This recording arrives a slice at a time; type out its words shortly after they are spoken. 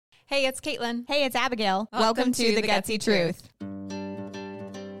Hey, it's Caitlin. Hey, it's Abigail. Welcome to The Gutsy Truth.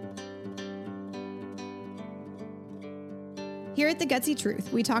 Here at The Gutsy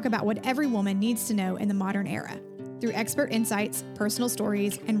Truth, we talk about what every woman needs to know in the modern era. Through expert insights, personal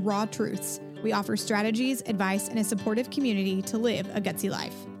stories, and raw truths, we offer strategies, advice, and a supportive community to live a gutsy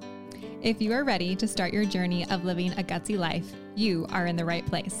life. If you are ready to start your journey of living a gutsy life, you are in the right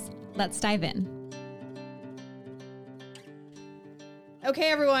place. Let's dive in.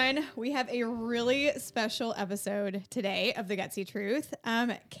 Okay, everyone, we have a really special episode today of The Gutsy Truth.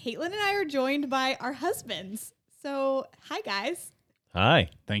 Caitlin and I are joined by our husbands. So, hi, guys.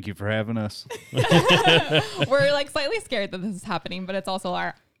 Hi. Thank you for having us. We're like slightly scared that this is happening, but it's also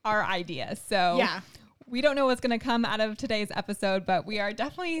our idea. So Yeah. we don't know what's going to come out of today's episode, but we are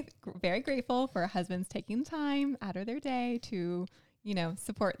definitely very grateful for husbands taking time out of their day to,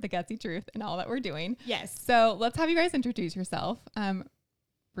 support The Gutsy Truth and all that we're doing. Yes. So let's have you guys introduce yourself.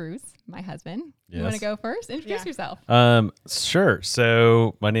 Bruce, my husband, you want to Yes. go first? Introduce yourself. Sure.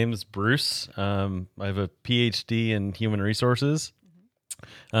 So my name is Bruce. I have a PhD in human resources.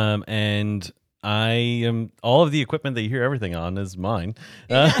 And I am all of the equipment that you hear everything on is mine.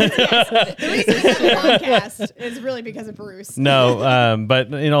 The reason we have a podcast is really because of Bruce. No,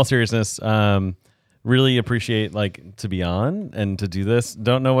 but in all seriousness, really appreciate to be on and to do this.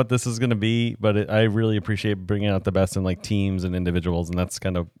 Don't know what this is going to be, but I really appreciate bringing out the best in teams and individuals, and that's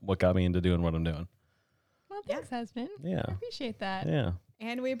kind of what got me into doing what I'm doing. Well, thanks, husband. Yeah. I appreciate that. Yeah.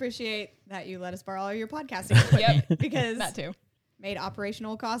 And we appreciate that you let us borrow all your podcasting equipment because That too. made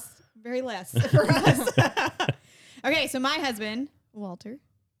operational costs very less for us. Okay, so my husband, Walter.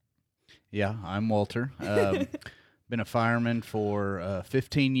 Yeah, I'm Walter. Been a fireman for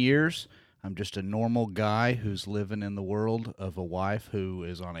 15 years. I'm just a normal guy who's living in the world of a wife who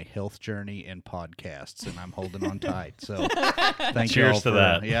is on a health journey in podcasts, and I'm holding on tight. So thank you all Cheers to for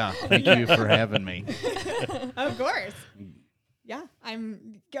that. Yeah, thank you for having me. Of course. Yeah,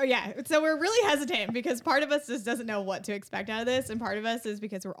 So we're really hesitant because part of us just doesn't know what to expect out of this, and part of us is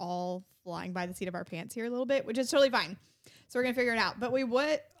because we're all flying by the seat of our pants here a little bit, which is totally fine. So we're gonna figure it out. But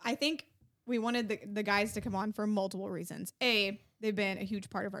I think we wanted the guys to come on for multiple reasons. They've been a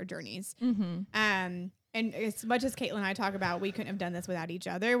huge part of our journeys. Mm-hmm. And as much as Caitlin and I talk about we couldn't have done this without each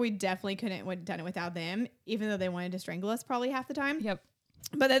other, we definitely couldn't have done it without them, even though they wanted to strangle us probably half the time. Yep.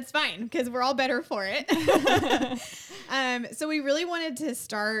 But that's fine because we're all better for it. So we really wanted to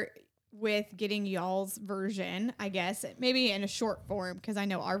start with getting y'all's version, I guess, maybe in a short form, because I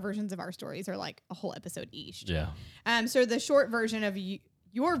know our versions of our stories are like a whole episode each. Yeah. So the short version of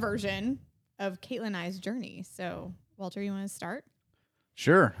your version of Caitlin and I's journey. So Walter, you want to start?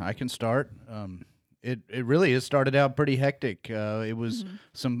 Sure, I can start. It really has started out pretty hectic. It was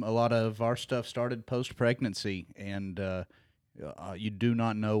a lot of our stuff started post-pregnancy, and you do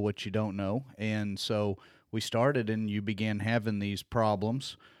not know what you don't know. And so we started, and you began having these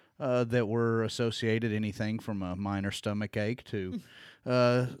problems that were associated, anything from a minor stomach ache to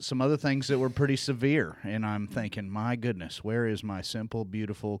some other things that were pretty severe. And I'm thinking, my goodness, where is my simple,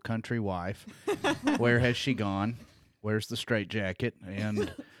 beautiful country wife? Where has she gone? Where's the straitjacket?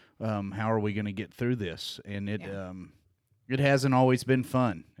 And how are we going to get through this? And it hasn't always been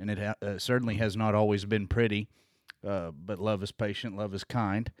fun, and it certainly has not always been pretty. But love is patient, love is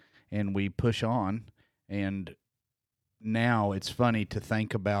kind, and we push on. And now it's funny to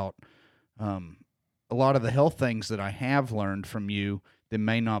think about a lot of the health things that I have learned from you that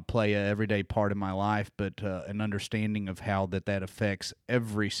may not play an everyday part of my life, but an understanding of how that affects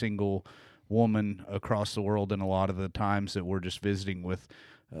every single woman across the world. And a lot of the times that we're just visiting with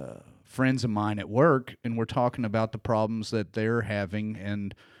friends of mine at work, and we're talking about the problems that they're having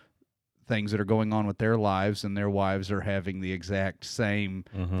and things that are going on with their lives, and their wives are having the exact same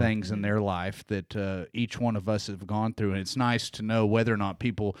things in their life that each one of us have gone through. And it's nice to know whether or not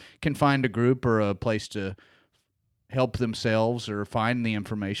people can find a group or a place to help themselves or find the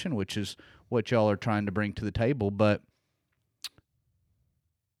information, which is what y'all are trying to bring to the table. But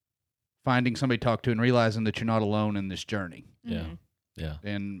finding somebody to talk to and realizing that you're not alone in this journey. Yeah. Yeah.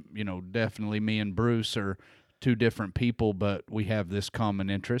 And, definitely me and Bruce are two different people, but we have this common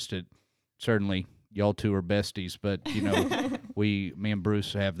interest. Certainly, y'all two are besties, but, me and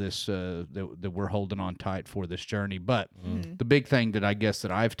Bruce have this that we're holding on tight for this journey. But the big thing that I guess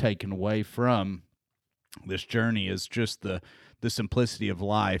that I've taken away from this journey is just the simplicity of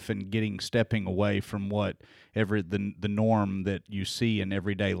life and stepping away from the norm that you see in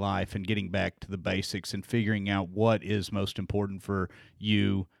everyday life, and getting back to the basics and figuring out what is most important for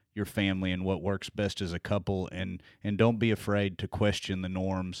you, your family, and what works best as a couple. And don't be afraid to question the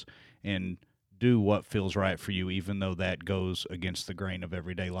norms, and do what feels right for you, even though that goes against the grain of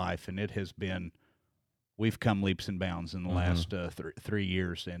everyday life. And it has been, we've come leaps and bounds in the last 3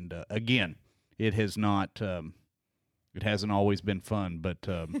 years. And again, it has not, it hasn't always been fun, but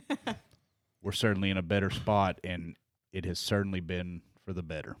we're certainly in a better spot, and it has certainly been for the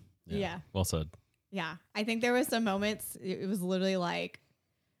better. Yeah. Well said. Yeah. I think there was some moments, it was literally like,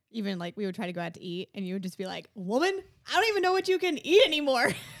 even like we would try to go out to eat and you would just be like, woman, I don't even know what you can eat anymore.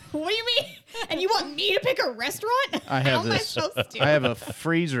 What do you mean? And you want me to pick a restaurant? I How have am I this. supposed to? I have a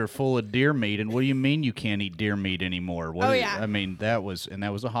freezer full of deer meat, and what do you mean you can't eat deer meat anymore? What Oh, is- yeah. I mean, that was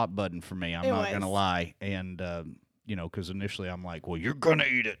a hot button for me. I'm It not gonna was. lie, and because initially I'm like, well, you're gonna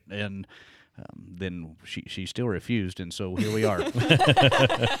eat it, and then she still refused, and so here we are.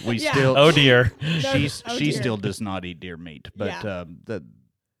 We Yeah. still. Oh dear. She dear. still does not eat deer meat, but Yeah.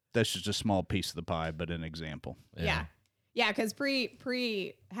 that's just a small piece of the pie, but an example. Yeah. Yeah, because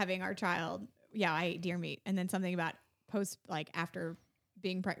pre having our child, I ate deer meat. And then something about after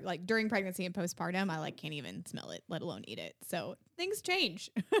being during pregnancy and postpartum, I can't even smell it, let alone eat it. So things change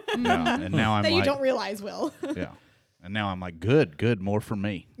Yeah, and now I'm that like, you don't realize will. yeah, and now I'm like, good, more for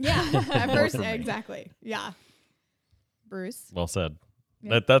me. Yeah. At first, for me. exactly. Yeah. Bruce. Well said.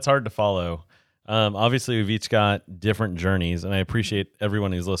 Yeah. That's hard to follow. Obviously, we've each got different journeys, and I appreciate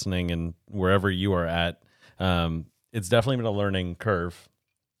everyone who's listening and wherever you are at. It's definitely been a learning curve,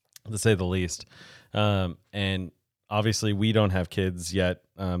 to say the least. And obviously, we don't have kids yet.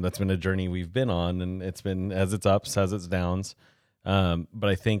 That's been a journey we've been on, and it's been has its ups, has its downs. But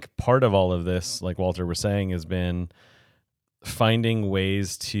I think part of all of this, like Walter was saying, has been finding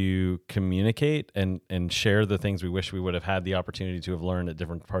ways to communicate and share the things we wish we would have had the opportunity to have learned at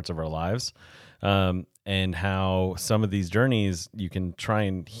different parts of our lives. And how some of these journeys, you can try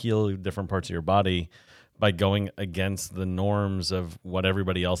and heal different parts of your body by going against the norms of what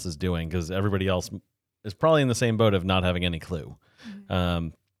everybody else is doing, because everybody else is probably in the same boat of not having any clue.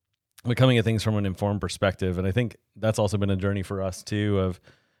 But coming at things from an informed perspective. And I think that's also been a journey for us too, of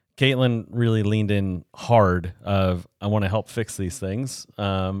Caitlin really leaned in hard of, I want to help fix these things.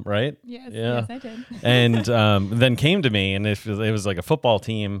 Right. Yes, Yeah. yes, I did. And then came to me, and it was like a football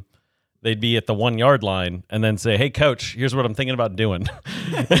team. They'd be at the 1 yard line and then say, hey, coach, here's what I'm thinking about doing.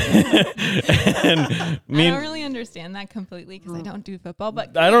 And I me, don't really understand that completely because I don't do football,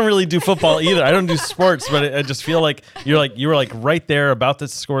 but I don't really do football either. I don't do sports, but I just feel like you were like right there about to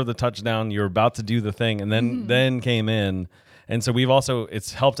score the touchdown. You were about to do the thing, and then came in. And so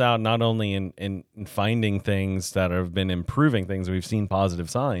it's helped out not only in finding things that have been improving things. We've seen positive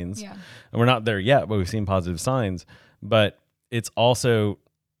signs, yeah. and we're not there yet, but we've seen positive signs. But it's also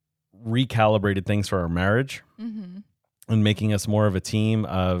recalibrated things for our marriage and making us more of a team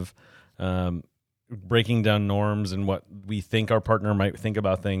of breaking down norms and what we think our partner might think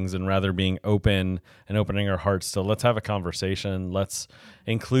about things, and rather being open and opening our hearts to, let's have a conversation. Let's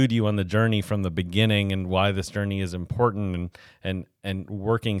include you on the journey from the beginning and why this journey is important, and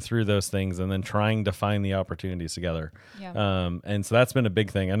working through those things, and then trying to find the opportunities together. Yeah. And so that's been a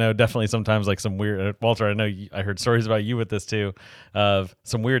big thing. I know definitely sometimes like some weird, Walter, I know I heard stories about you with this too, of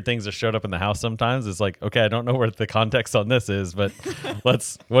some weird things that showed up in the house sometimes. It's like, okay, I don't know what the context on this is, but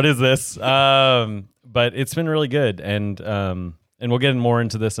what is this? But it's been really good. And we'll get more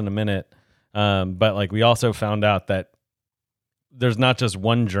into this in a minute. But like, we also found out that there's not just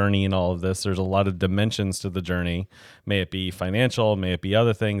one journey in all of this. There's a lot of dimensions to the journey. May it be financial, may it be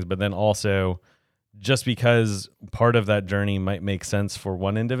other things, but then also just because part of that journey might make sense for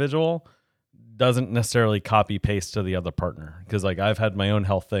one individual doesn't necessarily copy paste to the other partner. Because like I've had my own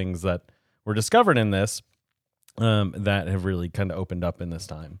health things that were discovered in this that have really kind of opened up in this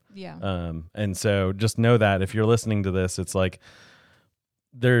time. Yeah. And so just know that if you're listening to this, it's like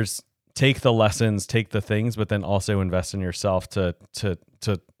take the lessons, take the things, but then also invest in yourself to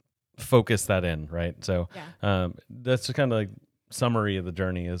focus that in, right? So that's just kind of like summary of the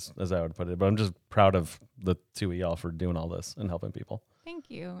journey as I would put it. But I'm just proud of the two of y'all for doing all this and helping people. Thank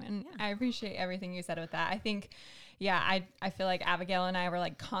you. And I appreciate everything you said with that. I think, I feel like Abigail and I were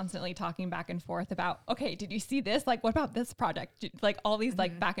like constantly talking back and forth about, okay, did you see this? Like, what about this project? Like all these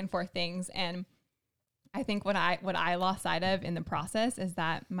like back and forth things. And I think what I lost sight of in the process is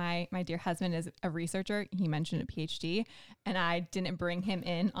that my dear husband is a researcher. He mentioned a PhD, and I didn't bring him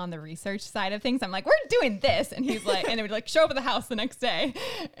in on the research side of things. I'm like, we're doing this. And he's like, and it would like show up at the house the next day,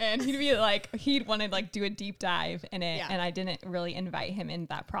 and he'd be like, he'd want to like do a deep dive in it. Yeah. And I didn't really invite him in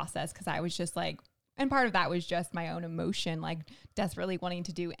that process because I was just like, And part of that was just my own emotion, like desperately wanting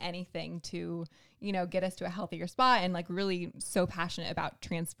to do anything to, get us to a healthier spot and like really so passionate about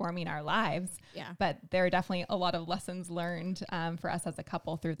transforming our lives. Yeah. But there are definitely a lot of lessons learned for us as a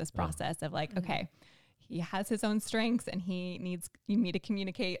couple through this process of like, okay, he has his own strengths and he needs me to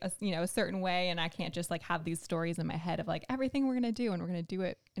communicate a certain way. And I can't just like have these stories in my head of like everything we're going to do and we're going to do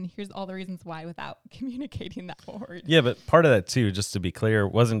it. And here's all the reasons why without communicating that forward. Yeah, but part of that too, just to be clear,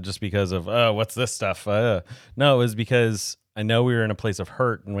 wasn't just because of, what's this stuff? No, it was because I know we were in a place of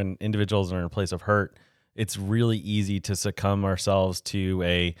hurt. And when individuals are in a place of hurt, it's really easy to succumb ourselves to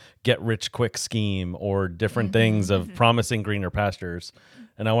a get rich quick scheme or different things of promising greener pastures.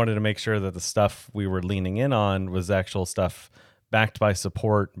 And I wanted to make sure that the stuff we were leaning in on was actual stuff backed by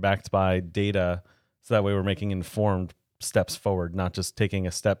support, backed by data. So that way we're making informed steps forward, not just taking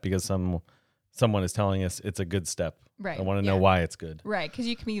a step because someone is telling us it's a good step. Right. I want to know why it's good. Right. Because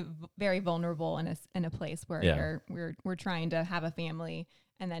you can be very vulnerable in a place where we're trying to have a family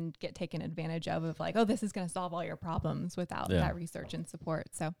and then get taken advantage of like, oh, this is going to solve all your problems without that research and support.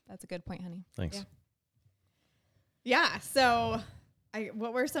 So that's a good point, honey. Thanks. Yeah. So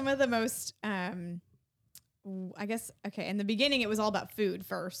what were some of the most, I guess, okay, in the beginning, it was all about food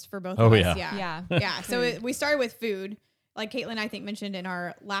first for both of us. Yeah. Yeah. So we started with food. Like Caitlin, I think, mentioned in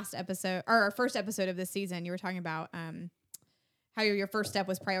our last episode, or our first episode of this season, you were talking about how your first step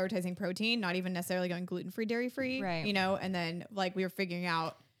was prioritizing protein, not even necessarily going gluten-free, dairy-free, right. And then like we were figuring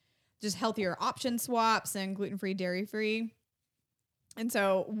out just healthier option swaps and gluten-free, dairy-free. And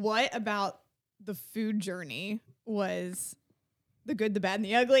so what about the food journey was the good, the bad, and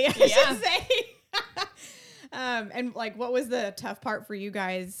the ugly, I should say. And like, what was the tough part for you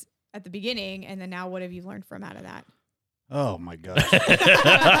guys at the beginning? And then now what have you learned from out of that? Oh my gosh.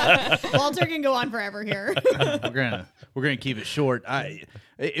 Walter can go on forever here. we're gonna keep it short.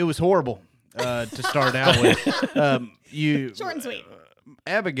 It was horrible to start out with. Short and sweet.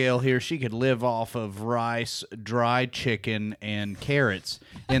 Abigail here, she could live off of rice, dry chicken, and carrots,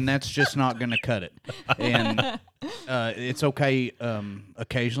 and that's just not going to cut it. And it's okay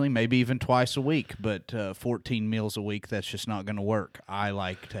occasionally, maybe even twice a week, but 14 meals a week, that's just not going to work. I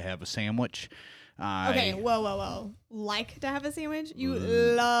like to have a sandwich. Okay, whoa. Like to have a sandwich? You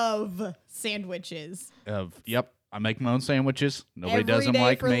love sandwiches. Yep, I make my own sandwiches. Nobody Every does them day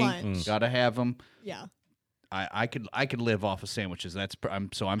like for me. lunch. Gotta have them. Yeah. I could live off of sandwiches.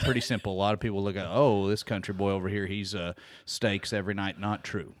 I'm pretty simple. A lot of people look at, oh, this country boy over here, he's steaks every night. Not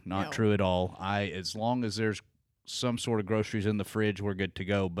true. Not true at all. As long as there's some sort of groceries in the fridge, we're good to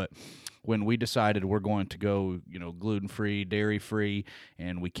go. But when we decided we're going to go, gluten-free, dairy-free,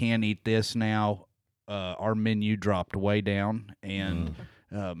 and we can eat this now, our menu dropped way down, and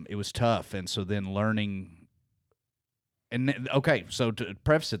it was tough. And so then learning. And okay, so to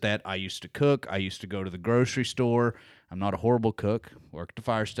preface it that, I used to cook. I used to go to the grocery store. I'm not a horrible cook. Work at the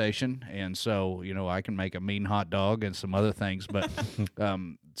fire station, and so I can make a mean hot dog and some other things. But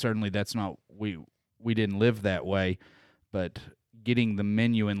certainly that's not we didn't live that way. But getting the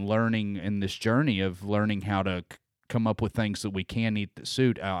menu and learning in this journey of learning how to come up with things that we can eat that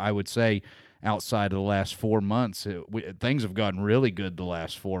suit, I would say. Outside of the last 4 months, things have gotten really good the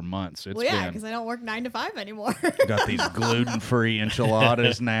last 4 months. Because I don't work 9 to 5 anymore. Got these gluten-free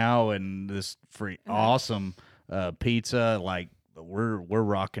enchiladas now, and this free awesome pizza. Like we're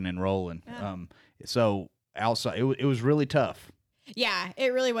rocking and rolling. So outside, it was really tough. Yeah,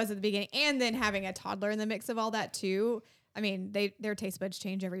 it really was at the beginning, and then having a toddler in the mix of all that too. I mean, their taste buds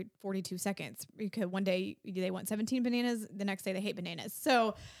change every 42 seconds. Because one day they want 17 bananas, the next day they hate bananas.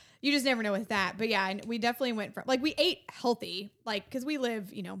 So. You just never know with that. But yeah, and we definitely went from, we ate healthy, because we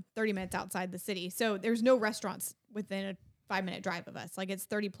live, 30 minutes outside the city. So there's no restaurants within a 5-minute drive of us. It's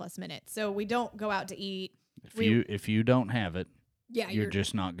 30 plus minutes. So we don't go out to eat. If you don't have it, yeah, you're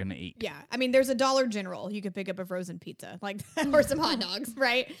just not going to eat. Yeah. I mean, there's a Dollar General. You could pick up a frozen pizza, or some hot dogs,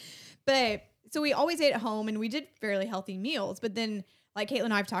 right? But so we always ate at home and we did fairly healthy meals. But then, like Caitlin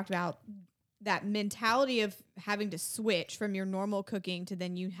and I have talked about, that mentality of having to switch from your normal cooking to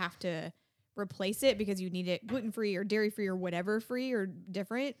then you have to replace it because you need it gluten-free or dairy-free or whatever free or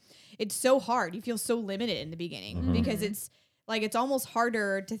different. It's so hard. You feel so limited in the beginning because it's almost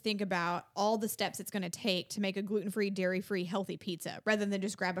harder to think about all the steps it's going to take to make a gluten-free, dairy-free, healthy pizza rather than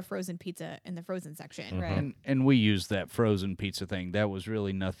just grab a frozen pizza in the frozen section. Right. And we used that frozen pizza thing. That was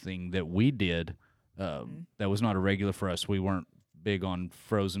really nothing that we did. That was not a regular for us. We weren't big on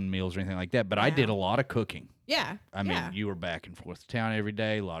frozen meals or anything like that, but I did a lot of cooking. Yeah. I mean, you were back and forth to town every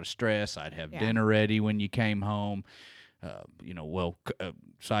day, a lot of stress. I'd have dinner ready when you came home.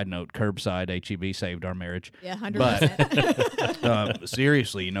 Side note, curbside HEB saved our marriage. Yeah, 100%.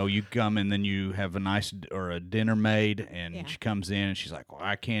 Seriously, you come and then you have a nice or a dinner made, and Yeah. she comes in and she's like, well,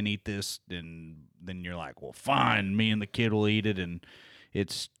 I can't eat this. And then you're like, well, fine, me and the kid will eat it. And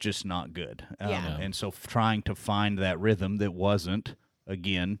it's just not good. Yeah. And so trying to find that rhythm that wasn't,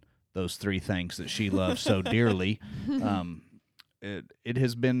 again, those three things that she loves so dearly, it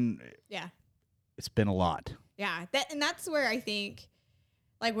has been, Yeah. it's been a lot. Yeah. That's where I think,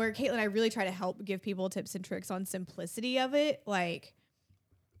 like, where Caitlin and I really try to help give people tips and tricks on simplicity of it. Like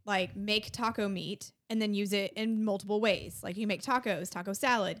make taco meat and then use it in multiple ways. Like you make tacos, taco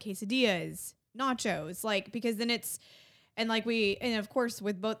salad, quesadillas, nachos, because then it's, and of course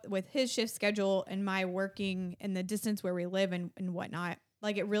with his shift schedule and my working and the distance where we live and whatnot,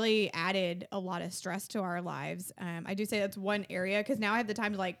 it really added a lot of stress to our lives. I do say that's one area because now I have the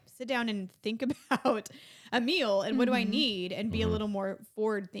time to sit down and think about a meal and what do I need and be a little more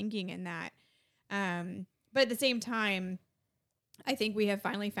forward thinking in that. But at the same time, I think we have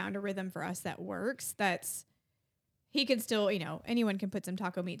finally found a rhythm for us that works. He can still, anyone can put some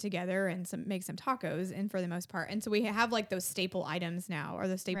taco meat together and make some tacos, and for the most part. And so we have those staple items now, or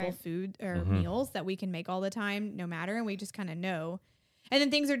the staple food or meals that we can make all the time, no matter. And we just kind of know. And then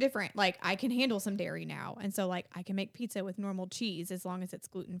things are different. I can handle some dairy now. And so I can make pizza with normal cheese as long as it's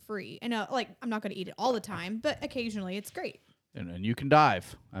gluten free. And I'm not going to eat it all the time, but occasionally it's great. And you can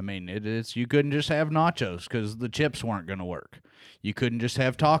dive. I mean, you couldn't just have nachos because the chips weren't going to work. You couldn't just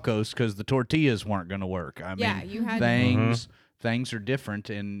have tacos because the tortillas weren't going to work. I mean, you had things are different,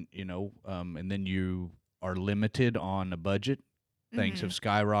 and and then you are limited on a budget. Things have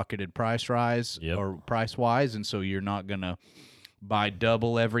skyrocketed price wise, and so you're not going to buy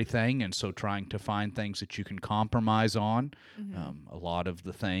double everything. And so trying to find things that you can compromise on. A lot of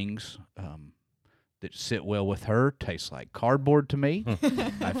the things that sit well with her taste like cardboard to me.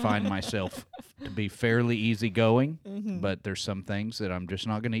 I find myself to be fairly easygoing, but there's some things that I'm just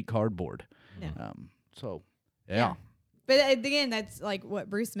not going to eat cardboard. No. Yeah. But again, that's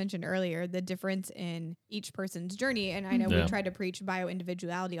what Bruce mentioned earlier, the difference in each person's journey. And I know we try to preach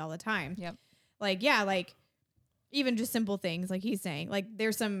bio-individuality all the time. Yep. Even just simple things like he's saying,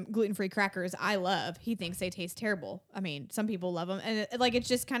 there's some gluten-free crackers I love. He thinks they taste terrible. I mean, some people love them. And it's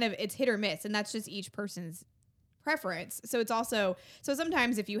just it's hit or miss. And that's just each person's preference. So it's also,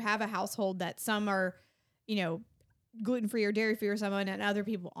 sometimes if you have a household that some are, gluten-free or dairy-free or someone and other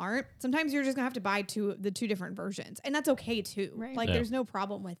people aren't, sometimes you're just gonna have to buy two different versions. And that's okay too. Right. There's no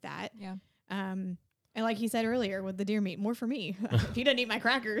problem with that. Yeah. And like he said earlier with the deer meat, more for me. If he doesn't eat my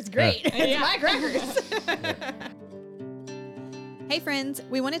crackers, great. It's my crackers. Hey friends,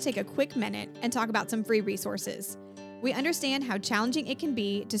 we want to take a quick minute and talk about some free resources. We understand how challenging it can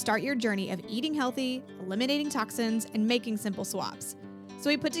be to start your journey of eating healthy, eliminating toxins, and making simple swaps. So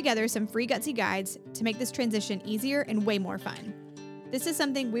we put together some free Gutsy guides to make this transition easier and way more fun. This is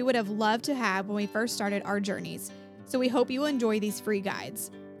something we would have loved to have when we first started our journeys, so we hope you will enjoy these free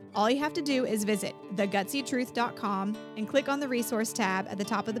guides. All you have to do is visit thegutsytruth.com and click on the resource tab at the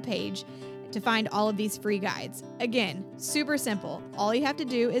top of the page to find all of these free guides. Again, super simple. All you have to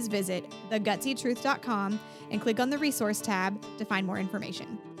do is visit thegutsytruth.com and click on the resource tab to find more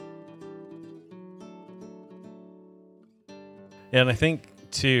information. Yeah, and I think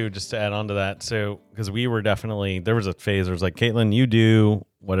too, just to add on to that, so because we were definitely, there was a phase where it was like, Caitlin, you do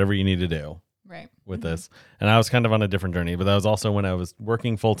whatever you need to do with this. And I was kind of on a different journey, but that was also when I was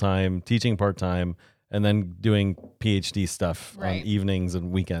working full time, teaching part time, and then doing PhD stuff on evenings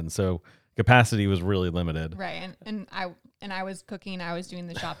and weekends. So capacity was really limited. Right. And I was cooking, I was doing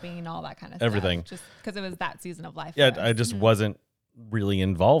the shopping and all that kind of Everything. stuff. Just because it was that season of life. Yeah, I just wasn't really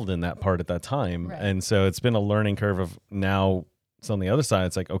involved in that part at that time. Right. And so it's been a learning curve of now. So on the other side,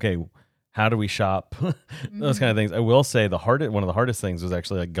 it's like, okay, how do we shop? Those kind of things. I will say one of the hardest things was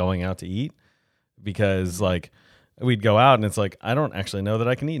actually going out to eat, because we'd go out and it's like, I don't actually know that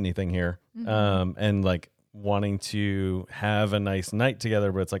I can eat anything here. And wanting to have a nice night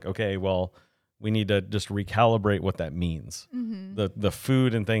together, but it's like, okay, well, we need to just recalibrate what that means. The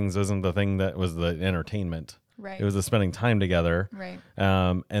food and things isn't the thing that was the entertainment. Right. It was the spending time together. Right.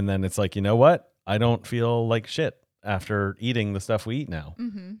 And then it's like, you know what? I don't feel like shit after eating the stuff we eat now.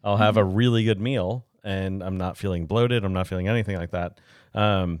 I'll have a really good meal and I'm not feeling bloated. I'm not feeling anything like that.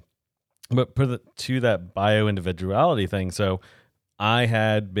 But to that bio-individuality thing. So I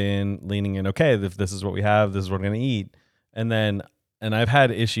had been leaning in, okay, if this is what we have, this is what I'm going to eat. And I've had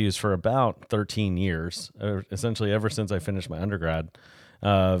issues for about 13 years, essentially ever since I finished my undergrad,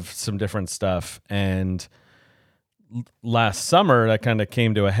 of some different stuff. And last summer that kind of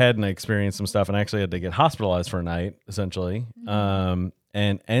came to a head, and I experienced some stuff, and I actually had to get hospitalized for a night, essentially. And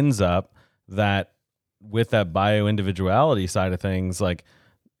ends up that with that bio individuality side of things, like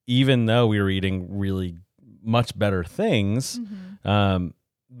even though we were eating really much better things,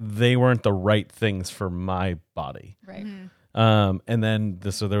 they weren't the right things for my body. Right. And then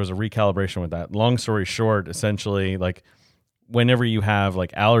so there was a recalibration with that. Long story short, essentially, like whenever you have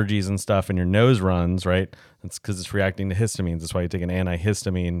like allergies and stuff and your nose runs, right? It's because it's reacting to histamines. That's why you take an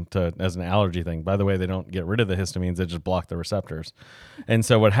antihistamine as an allergy thing. By the way, they don't get rid of the histamines. They just block the receptors. And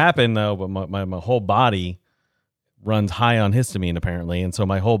so what happened though, but my whole body runs high on histamine apparently. And so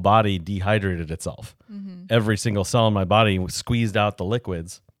my whole body dehydrated itself. Every single cell in my body squeezed out the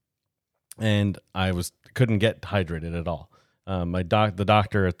liquids, and I couldn't get hydrated at all. The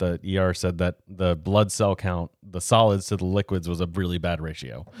doctor at the ER said that the blood cell count, the solids to the liquids, was a really bad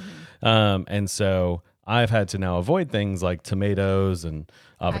ratio. And so I've had to now avoid things like tomatoes and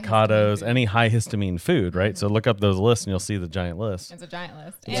avocados, any high histamine food, right? So look up those lists and you'll see the giant list. It's a giant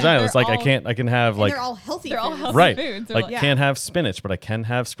list. It's a giant list. Like I can have And like, they're all healthy. They're all foods. healthy right. foods. They're Like can't have spinach, but I can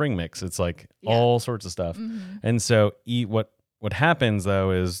have spring mix. It's like all sorts of stuff. And so what happens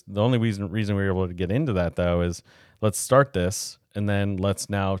though is the only reason we were able to get into that though is let's start this and then let's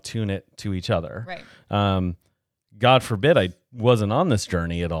now tune it to each other. Right. God forbid I wasn't on this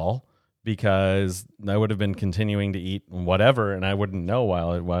journey at all, because I would have been continuing to eat whatever and I wouldn't know why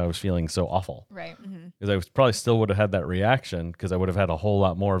I was feeling so awful. Right. Because I probably still would have had that reaction because I would have had a whole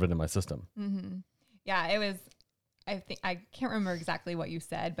lot more of it in my system. Yeah, it was, I can't remember exactly what you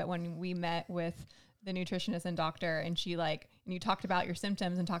said, but when we met with the nutritionist and doctor and and you talked about your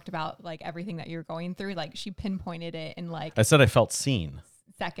symptoms and talked about like everything that you're going through, like she pinpointed it in like I said I felt seen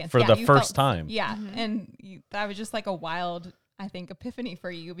seconds. for the you first time. Yeah. And that was just like a wild, I think, epiphany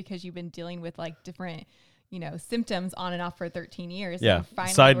for you because you've been dealing with like different, symptoms on and off for 13 years. Yeah. And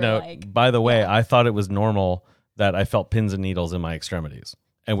finally Side we're note, like, by the way, I thought it was normal that I felt pins and needles in my extremities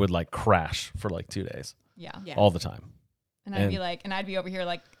and would like crash for like 2 days yeah. all the time. And I'd be over here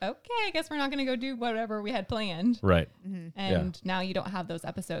like, okay, I guess we're not going to go do whatever we had planned. Right. And now you don't have those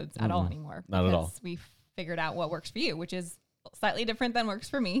episodes at all anymore. Not at all. Because we figured out what works for you, which is slightly different than works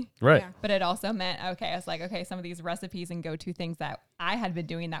for me. Right. Yeah. But it also meant, I was like, okay, some of these recipes and go-to things that I had been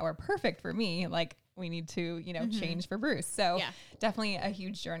doing that were perfect for me, like we need to, change for Bruce. So definitely a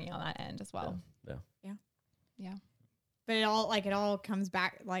huge journey on that end as well. Yeah. But it all comes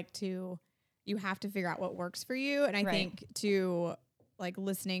back like to, you have to figure out what works for you. And I think to like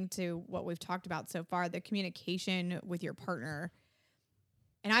listening to what we've talked about so far, the communication with your partner.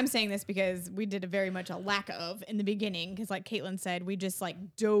 And I'm saying this because we did a very much a lack of in the beginning. Cause like Caitlin said, we just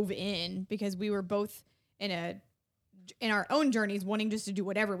like dove in because we were both in our own journeys wanting just to do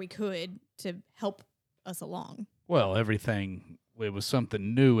whatever we could to help us along. Well, it was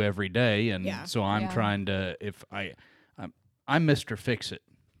something new every day, and so I'm Yeah. trying to. I'm Mr. Fix It.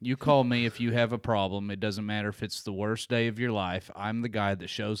 You call me if you have a problem. It doesn't matter if it's the worst day of your life. I'm the guy that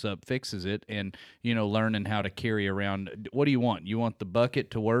shows up, fixes it, and learning how to carry around. What do you want? You want the bucket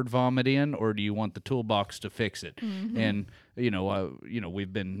to word vomit in, or do you want the toolbox to fix it? And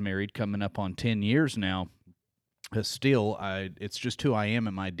we've been married coming up on 10 years now. Still, it's just who I am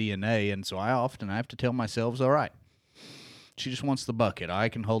in my DNA, and so I have to tell myself, all right, she just wants the bucket. I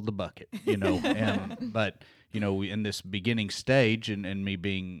can hold the bucket, but in this beginning stage and me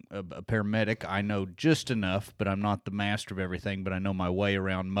being a paramedic, I know just enough, but I'm not the master of everything, but I know my way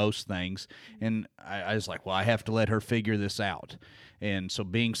around most things. And I was like, well, I have to let her figure this out. And so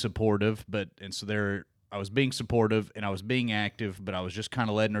being supportive, I was being supportive and I was being active, but I was just kind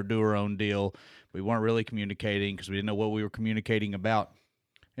of letting her do her own deal. We weren't really communicating because we didn't know what we were communicating about.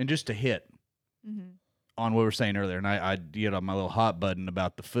 And just to hit on what we were saying earlier, and I get on my little hot button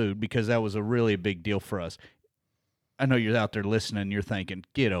about the food because that was a really big deal for us. I know you're out there listening, you're thinking,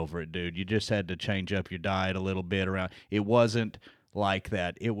 get over it, dude. You just had to change up your diet a little bit around. It wasn't like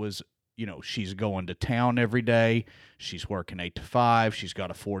that. It was, she's going to town every day. She's working 8 to 5. She's got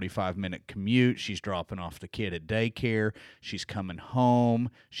a 45-minute commute. She's dropping off the kid at daycare. She's coming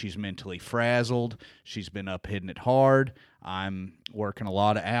home. She's mentally frazzled. She's been up hitting it hard. I'm working a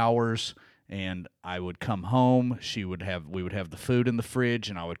lot of hours. And I would come home, we would have the food in the fridge,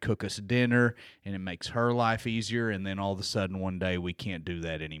 and I would cook us dinner, and it makes her life easier. And then all of a sudden one day we can't do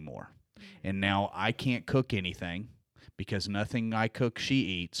that anymore. And now I can't cook anything because nothing I cook she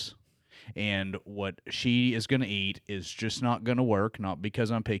eats. And what she is going to eat is just not going to work, not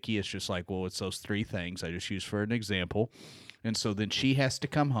because I'm picky. It's just like, well, it's those 3 things I just use for an example. And so then she has to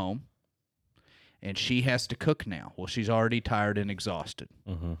come home. and she has to cook now. Well, she's already tired and exhausted.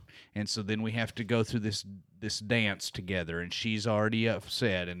 Mm-hmm. And so then we have to go through this dance together, and she's already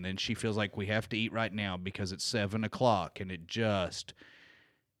upset, and then she feels like we have to eat right now because it's 7:00, and it just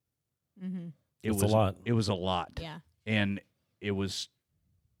It's a lot. It was a lot. Yeah. And it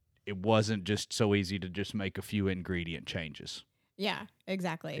wasn't just so easy to just make a few ingredient changes. Yeah,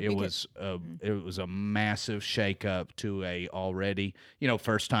 exactly. It was a massive shakeup to a already,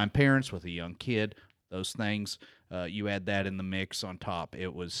 first time parents with a young kid. Those things, you add that in the mix on top.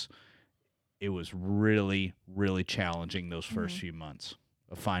 It was really, really challenging those first few months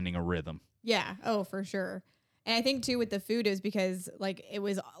of finding a rhythm. Yeah. Oh, for sure. And I think too with the food is because like it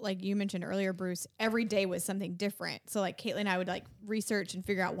was like you mentioned earlier, Bruce, every day was something different. So like Caitlin and I would like research and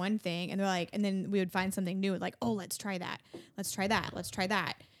figure out one thing, and they're like, and then we would find something new, like, oh, let's try that. Let's try that. Let's try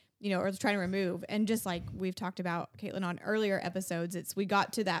that. Or let's try to remove. And just like we've talked about Caitlin on earlier episodes, we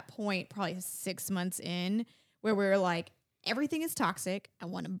got to that point probably 6 months in where we were like, everything is toxic. I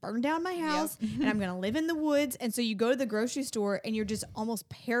want to burn down my house and I'm going to live in the woods. And so you go to the grocery store and you're just almost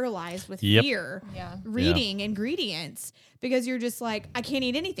paralyzed with fear reading ingredients because you're just like, I can't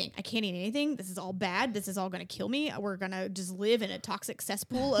eat anything. I can't eat anything. This is all bad. This is all going to kill me. We're going to just live in a toxic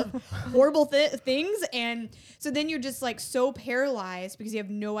cesspool of horrible things. And so then you're just like so paralyzed because you have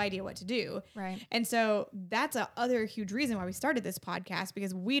no idea what to do. Right. And so that's a other huge reason why we started this podcast,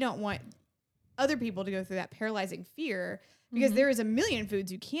 because we don't want other people to go through that paralyzing fear, because there is a million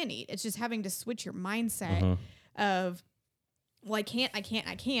foods you can eat. It's just having to switch your mindset of, well, I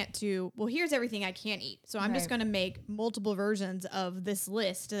can't to, well, here's everything I can't eat. So I'm just going to make multiple versions of this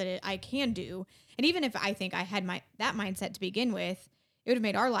list that I can do. And even if I think I had that mindset to begin with, it would have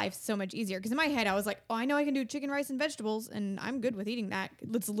made our life so much easier. Because in my head, I was like, oh, I know I can do chicken, rice, and vegetables, and I'm good with eating that.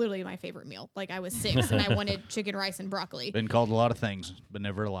 It's literally my favorite meal. Like I was 6 and I wanted chicken, rice, and broccoli. Been called a lot of things, but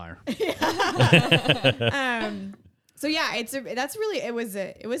never a liar. So yeah, it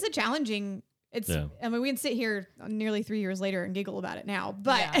was a challenging. I mean, we can sit here nearly 3 years later and giggle about it now,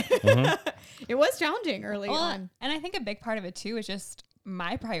 but it was challenging early on. And I think a big part of it too is just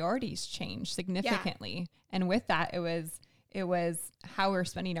my priorities changed significantly, and with that, it was how we're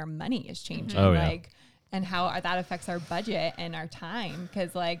spending our money is changing, and how that affects our budget and our time.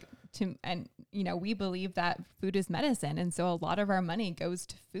 Cause we believe that food is medicine. And so a lot of our money goes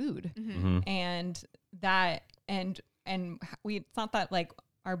to food and it's not that like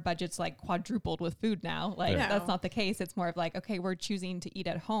our budget's like quadrupled with food now. Like that's not the case. It's more of like, okay, we're choosing to eat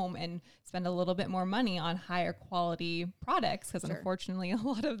at home and spend a little bit more money on higher quality products. Cause unfortunately a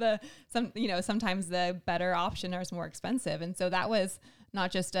lot of sometimes the better option is more expensive. And so that was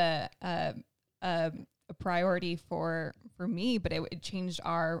not just a priority for me, but it changed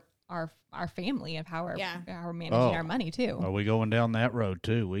our family of how we're managing our money too. Are we going down that road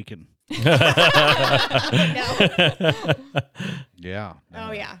too? We can. Yeah. No,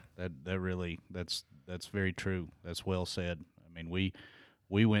 oh yeah. That really that's very true. That's well said. I mean,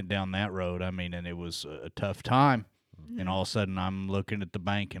 we went down that road. I mean, and it was a tough time. And all of a sudden I'm looking at the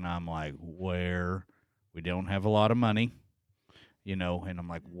bank and I'm like, where we don't have a lot of money, and I'm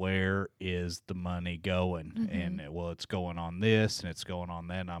like, where is the money going? And it's going on this and it's going on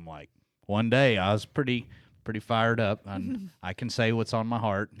that. And I'm like, one day I was pretty fired up. I can say what's on my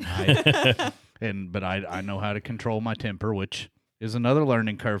heart. But I know how to control my temper, which is another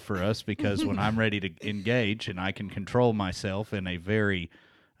learning curve for us, because when I'm ready to engage and I can control myself in a very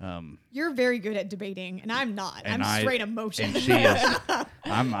you're very good at debating, and I'm not. I'm straight emotion. And she is.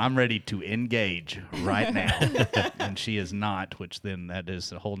 I'm ready to engage right now, and she is not. Which then that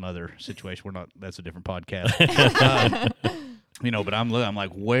is a whole nother situation. We're not. That's a different podcast. But I'm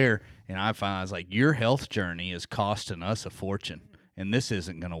like, where? And I was like, your health journey is costing us a fortune, and this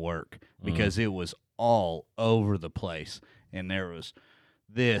isn't going to work, because it was all over the place, and there was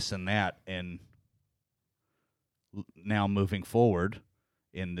this and that, and now moving forward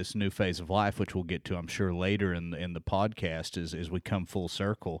in this new phase of life, which we'll get to, I'm sure, later in the podcast, as we come full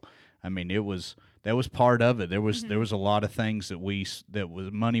circle. I mean, that was part of it. There was a lot of things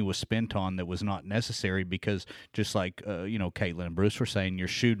money was spent on that was not necessary, because just like Caitlin and Bruce were saying, you're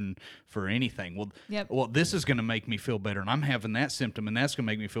shooting for anything. Well, this is going to make me feel better, and I'm having that symptom, and that's going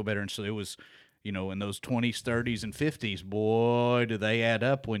to make me feel better. And so it was, in those 20s, 30s, and 50s, boy, do they add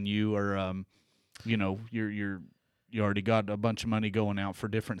up when you are, you already got a bunch of money going out for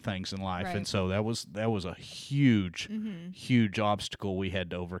different things in life. Right. And so that was a huge, huge obstacle we had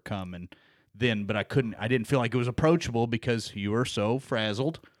to overcome. And then, but I didn't feel like it was approachable, because you were so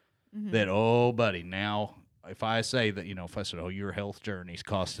frazzled that, oh, buddy, now if I say that, if I said, "Oh, your health journey's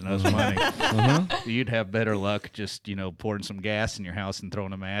costing us money," you'd have better luck just pouring some gas in your house and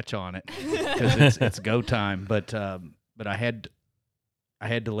throwing a match on it because it's go time. But I had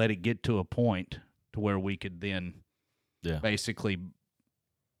to let it get to a point to where we could then basically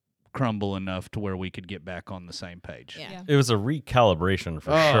crumble enough to where we could get back on the same page. Yeah. It was a recalibration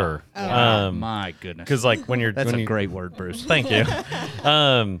for sure. My goodness. Because like when you're That's when a you, great word, Bruce. Thank you.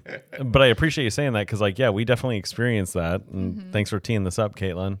 But I appreciate you saying that because like we definitely experienced that. And thanks for teeing this up,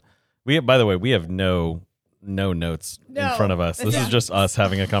 Caitlin. By the way, we have no notes in front of us. This is just us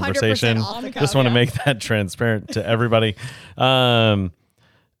having a conversation. 100% off the cuff, Just want to make that transparent to everybody.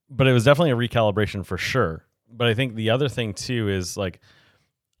 But it was definitely a recalibration for sure. But I think the other thing too is like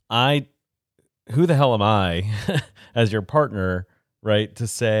who the hell am I as your partner, right? To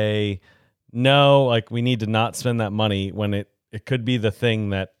say, no, like we need to not spend that money when it could be the thing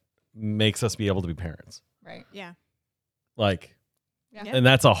that makes us be able to be parents. Right. Yeah. Like, Yeah. and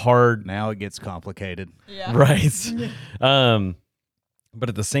that's a hard, Now it gets complicated. Yeah. right. But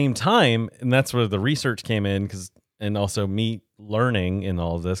at the same time, and that's where the research came in and also me learning in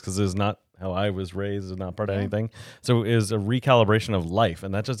all of this, because it was not how I was raised, is not part of anything. So it is a recalibration of life,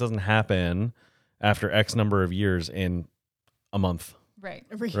 and that just doesn't happen after X number of years in a month, Right.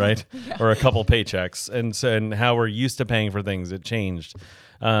 right? Or a couple paychecks, and how we're used to paying for things, it changed.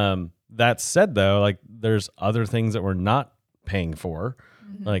 That said, though, like there's other things that we're not paying for,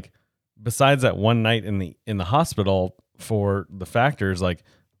 like besides that one night in the hospital for the factors, like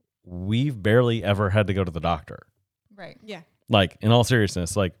we've barely ever had to go to the doctor. Right. Yeah. Like in all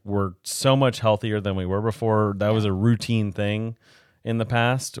seriousness, like we're so much healthier than we were before. That was a routine thing in the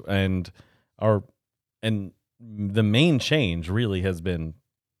past, and the main change really has been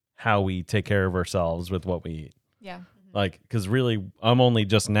how we take care of ourselves with what we eat. Yeah. Like, because really, I'm only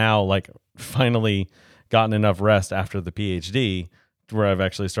just now like finally gotten enough rest after the PhD to where I've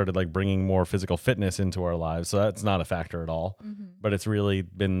actually started like bringing more physical fitness into our lives. So that's not a factor at all. But it's really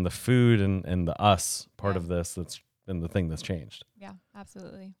been the food and the us part of this that's been the thing that's changed. Yeah.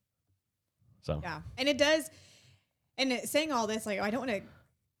 Absolutely. So Yeah. And it does. And saying all this, like, I don't want to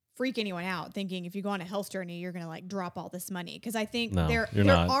freak anyone out thinking if you go on a health journey, you're going to like drop all this money. Cause I think No, there you're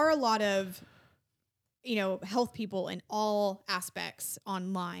not. are a lot of, health people in all aspects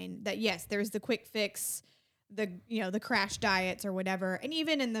online that yes, there's the quick fix, the crash diets or whatever. And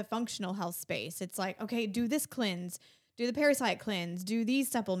even in the functional health space, it's like, okay, do this cleanse, do the parasite cleanse, do these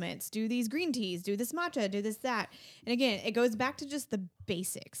supplements, do these green teas, do this matcha, do this, that. And again, it goes back to just the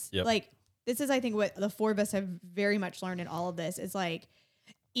basics. Yep. Like this is, I think, what the four of us have very much learned in all of this is like,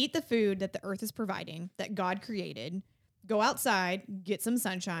 eat the food that the earth is providing, that God created, go outside, get some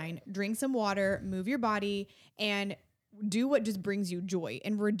sunshine, drink some water, move your body, and do what just brings you joy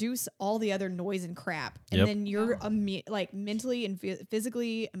and reduce all the other noise and crap. And Yep. then you're like mentally and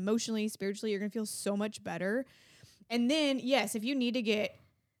physically, emotionally, spiritually, you're going to feel so much better. And then, yes, if you need to get,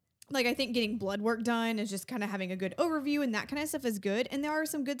 like, I think getting blood work done is just kind of having a good overview and that kind of stuff is good. And there are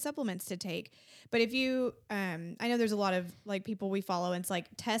some good supplements to take. But if you, I know there's a lot of like people we follow and it's like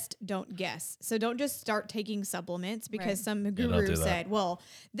test, don't guess. So don't just start taking supplements because Right. some don't guru do that. said, well,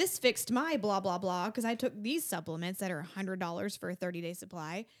 this fixed my blah, blah, blah. Cause I took these supplements that are $100 for a 30-day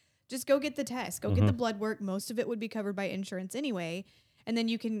supply. Just go get the test, go get the blood work. Most of it would be covered by insurance anyway. And then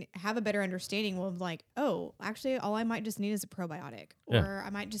you can have a better understanding of like, oh, actually all I might just need is a probiotic or I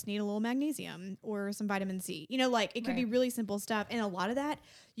might just need a little magnesium or some vitamin C. Like it could be Right. really simple stuff. And a lot of that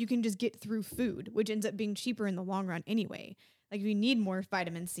you can just get through food, which ends up being cheaper in the long run anyway. Like if you need more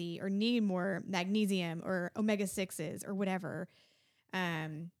vitamin C or need more magnesium or omega-6s or whatever,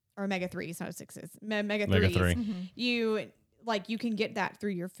 or omega-3s, not 6s, omega-3s, Omega-3. you can get that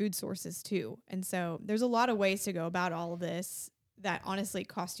through your food sources too. And so there's a lot of ways to go about all of this that honestly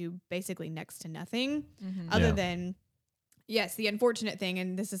cost you basically next to nothing other Yeah. than, yes, the unfortunate thing,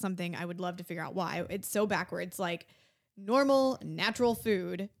 and this is something I would love to figure out why, it's so backwards, like normal, natural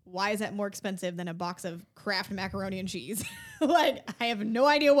food, why is that more expensive than a box of Kraft macaroni and cheese? Like, I have no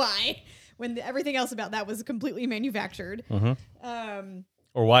idea why, when everything else about that was completely manufactured.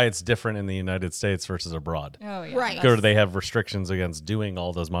 Or why it's different in the United States versus abroad. Oh yeah. Right. Or do they have restrictions against doing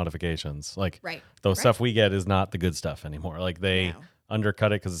all those modifications? Like Right. the stuff we get is not the good stuff anymore. Like they No.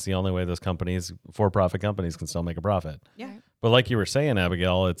 undercut it because it's the only way those companies, for-profit companies, can still make a profit. Yeah. But like you were saying,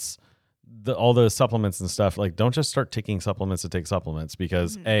 Abigail, it's all those supplements and stuff, like don't just start taking supplements to take supplements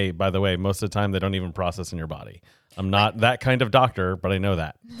because by the way, most of the time they don't even process in your body. I'm not that kind of doctor, but I know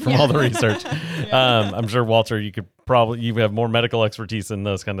that from all the research. I'm sure Walter, you have more medical expertise in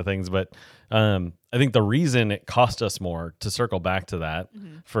those kind of things, but I think the reason it cost us more to circle back to that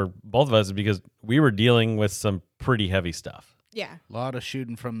for both of us is because we were dealing with some pretty heavy stuff. Yeah. A lot of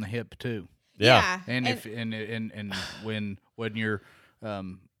shooting from the hip too. Yeah. And if when you're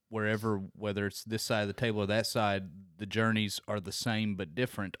wherever, whether it's this side of the table or that side, the journeys are the same but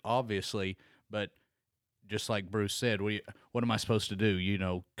different, obviously. But just like Bruce said, what am I supposed to do? You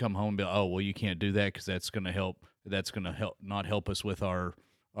know, come home and be like, oh, well, you can't do that because that's going to help. That's going to help not help us with our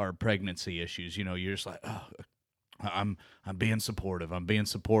pregnancy issues. You know, you're just like, oh, I'm being supportive. I'm being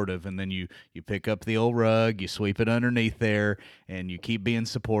supportive, and then you pick up the old rug, you sweep it underneath there, and you keep being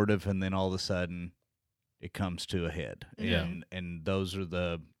supportive, and then all of a sudden, it comes to a head. Yeah. And those are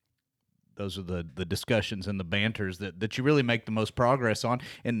the discussions and the banters that you really make the most progress on.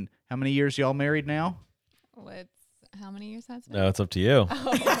 And how many years y'all married now? How many years has it been? No, it's up to you.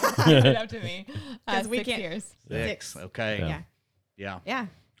 Leave it up to me. 'Cause we 6 can't- years. 6. Okay. Yeah. Yeah.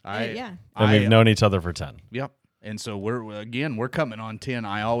 Yeah. Yeah. And we've known each other for 10. Yep. And so we're coming on 10.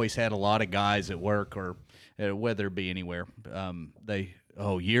 I always had a lot of guys at work or whether it be anywhere.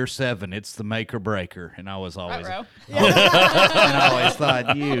 Year 7, it's the make or breaker. And I was always, Ruh-roh. and I always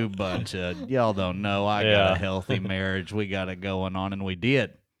thought, you bunch of, y'all don't know. I got a healthy marriage. We got it going on, and we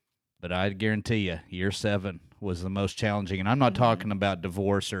did. But I guarantee you, year 7 was the most challenging. And I'm not talking about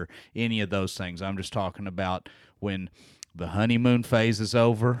divorce or any of those things. I'm just talking about when the honeymoon phase is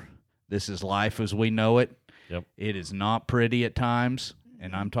over. This is life as we know it. Yep. It is not pretty at times.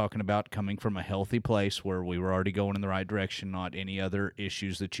 And I'm talking about coming from a healthy place where we were already going in the right direction, not any other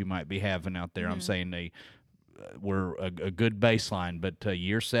issues that you might be having out there. I'm saying we're a good baseline, but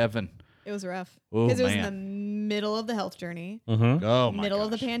year 7. It was rough Oh, because it was in man. the middle of the health journey, Mm-hmm. Oh, my middle of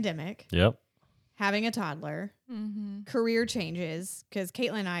the gosh. pandemic, Yep. having a toddler, career changes because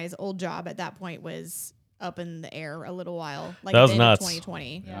Caitlin and I's old job at that point was up in the air a little while, like That was the end of nuts.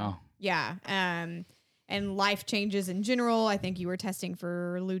 2020. Yeah. Yeah. And life changes in general. I think you were testing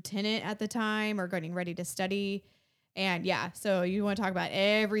for lieutenant at the time or getting ready to study. And yeah, so you want to talk about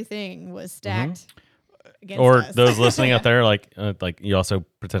everything was stacked against Or us. those listening out there, like you also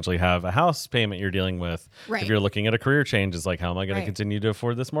potentially have a house payment you're dealing with. Right. If you're looking at a career change, it's like, how am I going to Right. continue to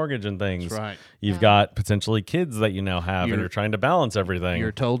afford this mortgage and things? That's right. You've got potentially kids that you now have, and You're- you're trying to balance everything.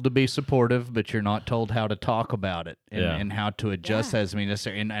 You're told to be supportive, but you're not told how to talk about it and how to adjust as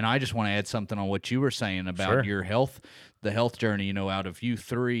necessary. And I just want to add something on what you were saying about Sure. your health, the health journey. You know, out of you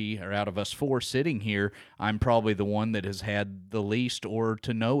 3 or out of us 4 sitting here, I'm probably the one that has had the least or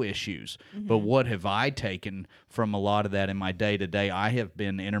to no issues. But what have I taken from a lot of that in my day to day? I have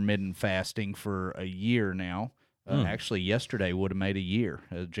been intermittent fasting for a year now. Actually, yesterday would have made a year.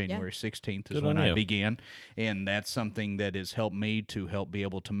 January 16th is Good when on I you. began. And that's something that has helped me to help be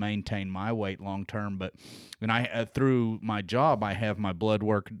able to maintain my weight long term. But and I through my job, I have my blood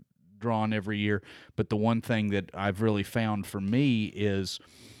work drawn every year. But the one thing that I've really found for me is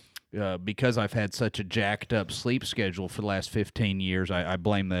because I've had such a jacked up sleep schedule for the last 15 years, I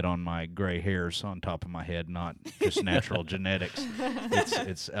blame that on my gray hairs on top of my head, not just natural genetics.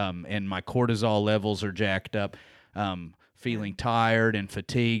 It's and my cortisol levels are jacked up. Feeling tired and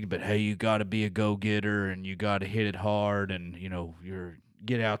fatigued, but hey, you got to be a go-getter and you got to hit it hard, and you know you're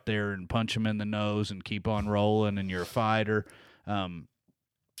get out there and punch them in the nose and keep on rolling, and you're a fighter.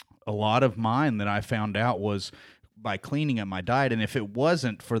 A lot of mine that I found out was by cleaning up my diet, and if it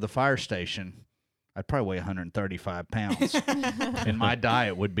wasn't for the fire station, I'd probably weigh 135 pounds, and my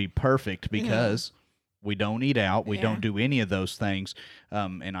diet would be perfect because we don't eat out, we don't do any of those things,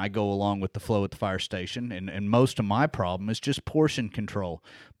 and I go along with the flow at the fire station, and most of my problem is just portion control,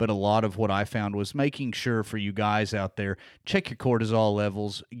 but a lot of what I found was making sure for you guys out there, check your cortisol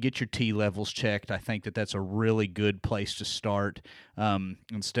levels, get your T levels checked. I think that that's a really good place to start,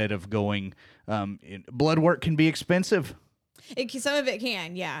 instead of going, blood work can be expensive. Some of it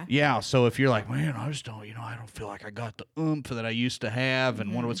can, yeah. Yeah, so if you're like, man, I just don't, I don't feel like I got the oomph that I used to have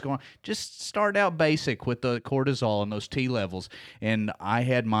and wonder what's going on, just start out basic with the cortisol and those T levels. And I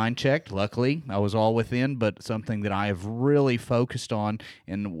had mine checked. Luckily, I was all within, but something that I have really focused on,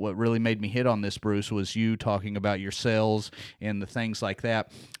 and what really made me hit on this, Bruce, was you talking about your cells and the things like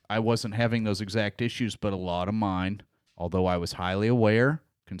that. I wasn't having those exact issues, but a lot of mine, although I was highly aware,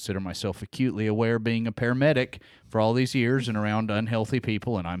 consider myself acutely aware being a paramedic for all these years and around unhealthy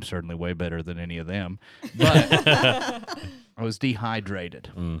people, and I'm certainly way better than any of them. But I was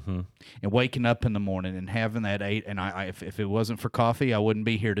dehydrated, Mm-hmm. and waking up in the morning and having that if it wasn't for coffee, I wouldn't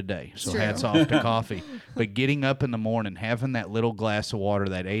be here today. So True. hats off to coffee. But getting up in the morning, having that little glass of water,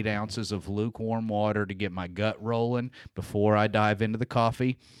 that 8 ounces of lukewarm water to get my gut rolling before I dive into the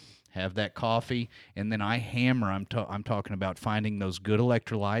coffee. Have that coffee, and then I hammer. I'm talking about finding those good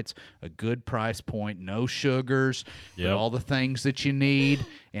electrolytes, a good price point, no sugars, but Yep. all the things that you need,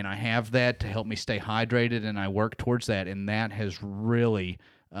 and I have that to help me stay hydrated, and I work towards that, and that has really,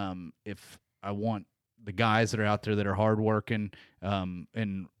 if I want the guys that are out there that are hardworking,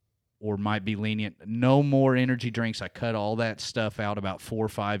 and or might be lenient, no more energy drinks. I cut all that stuff out about 4 or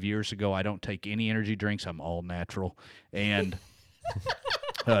 5 years ago. I don't take any energy drinks. I'm all natural, and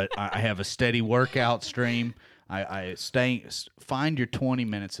I have a steady workout stream. I find your 20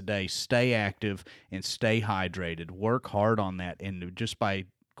 minutes a day, stay active, and stay hydrated. Work hard on that, and just by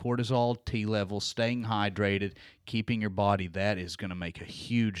cortisol, T levels, staying hydrated, keeping your body, that is going to make a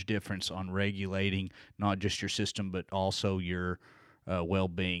huge difference on regulating not just your system, but also your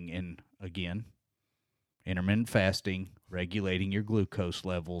well-being. And again, intermittent fasting, regulating your glucose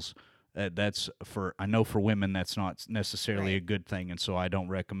levels. That's I know for women that's not necessarily a good thing, and so I don't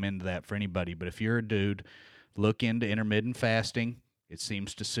recommend that for anybody. But if you're a dude, look into intermittent fasting. It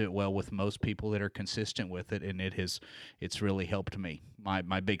seems to sit well with most people that are consistent with it, and it's really helped me.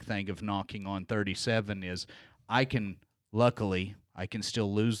 My big thing of knocking on 37 is luckily I can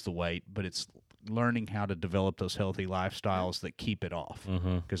still lose the weight, but it's learning how to develop those healthy lifestyles that keep it off.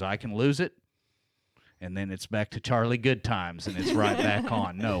 Because I can lose it, and then it's back to Charlie good times, and it's right back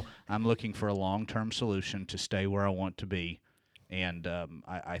on. No, I'm looking for a long-term solution to stay where I want to be, and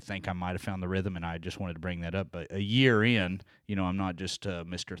I think I might have found the rhythm, and I just wanted to bring that up. But a year in, I'm not just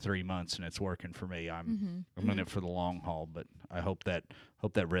Mr. 3 months, and it's working for me. I'm in it for the long haul, but I hope that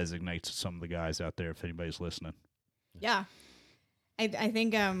resonates with some of the guys out there if anybody's listening. Yeah. I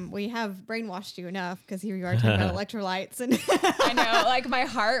think we have brainwashed you enough because here you are talking about electrolytes and I know, like my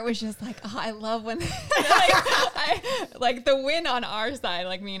heart was just like, oh, I love when like the win on our side,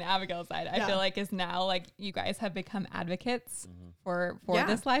 like me and Abigail's side, I feel like is now like you guys have become advocates for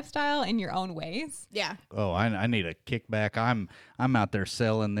this lifestyle in your own ways. Yeah. Oh, I need a kickback. I'm out there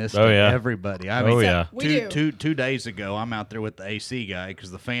selling this Oh, to yeah. everybody. I mean, Oh, yeah. We do. 2 days ago, I'm out there with the AC guy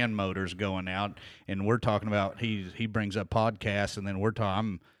because the fan motor's going out, and we're talking about he brings up podcasts, and then we're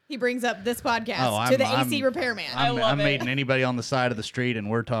talking. He brings up this podcast to the AC repairman. I'm meeting anybody on the side of the street, and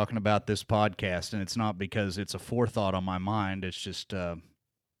we're talking about this podcast, and it's not because it's a forethought on my mind. It's just Yeah.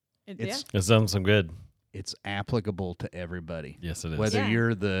 It's done some good. it's applicable to everybody. Yes, it is. Whether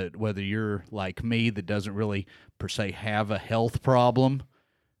Yeah. whether you're like me that doesn't really per se have a health problem,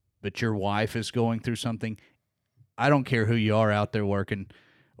 but your wife is going through something, I don't care who you are out there working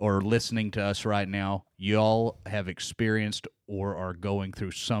or listening to us right now, you all have experienced or are going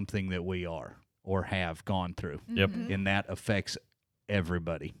through something that we are or have gone through. Yep. And that affects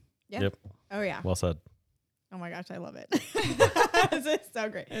everybody. Yeah. Yep. Oh yeah. Well said. Oh my gosh, I love it. This is so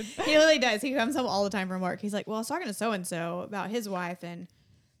great. He really does. He comes home all the time from work. He's like, well, I was talking to so-and-so about his wife, and,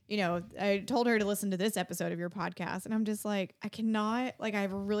 I told her to listen to this episode of your podcast. And I'm just like, I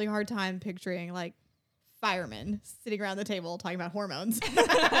have a really hard time picturing, like, firemen sitting around the table talking about hormones. But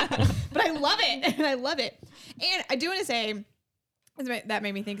I love it. And I love it. And I do want to say, that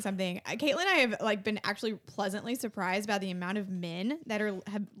made me think of something. Caitlin and I have been actually pleasantly surprised by the amount of men that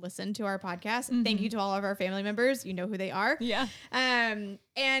have listened to our podcast. Mm-hmm. Thank you to all of our family members. You know who they are. Yeah. And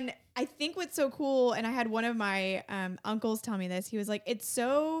I think what's so cool, and I had one of my uncles tell me this. He was like, it's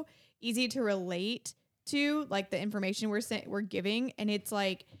so easy to relate to, like, the information we're giving, and it's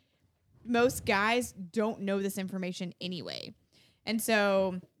like most guys don't know this information anyway. And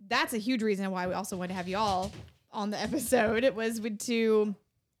so that's a huge reason why we also wanted to have you all on the episode. It was to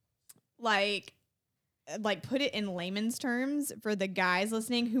like put it in layman's terms for the guys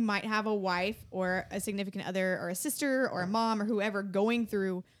listening who might have a wife or a significant other or a sister or a mom or whoever going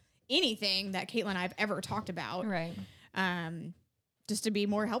through anything that Caitlin and I have ever talked about. Right. Just to be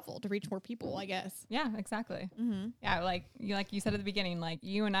more helpful, to reach more people, I guess. Yeah, exactly. Mm-hmm. Yeah, like you said at the beginning, like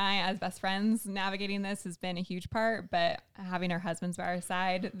you and I as best friends navigating this has been a huge part, but having our husbands by our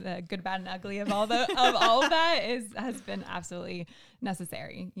side, the good, bad, and ugly of all of that has been absolutely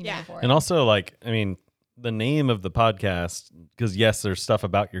necessary. Yeah. For And also, the name of the podcast, because yes, there's stuff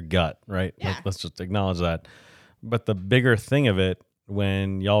about your gut, right? Yeah. Let's just acknowledge that. But the bigger thing of it,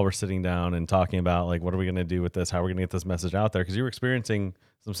 when y'all were sitting down and talking about, like, what are we going to do with this? How are we going to get this message out there? Because you were experiencing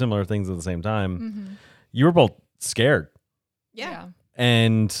some similar things at the same time. Mm-hmm. You were both scared. Yeah.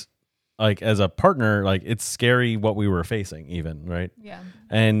 And, like, as a partner, like, it's scary what we were facing even, right? Yeah.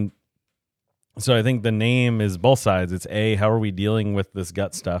 And So I think the name is both sides. It's how are we dealing with this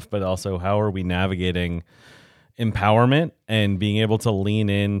gut stuff, but also how are we navigating empowerment and being able to lean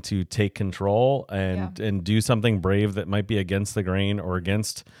in to take control and do something brave that might be against the grain or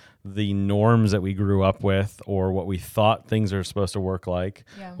against the norms that we grew up with, or what we thought things are supposed to work like,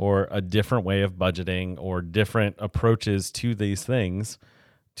 or a different way of budgeting or different approaches to these things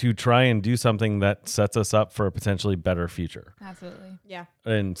to try and do something that sets us up for a potentially better future. Absolutely. Yeah.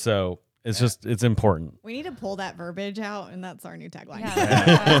 And so it's just, it's important. We need to pull that verbiage out, and that's our new tagline.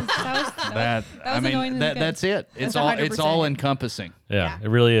 Yeah, I annoying mean, and good. that's it. It's That's all 100%. encompassing. Yeah, it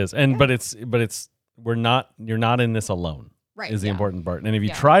really is. And but it's you're not in this alone. Right. Is the Yeah. important part. And if you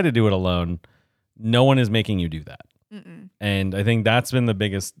Yeah. try to do it alone, no one is making you do that. Mm-mm. And I think that's been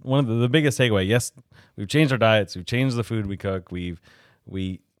one of the biggest takeaway. Yes, we've changed our diets, we've changed the food we cook, we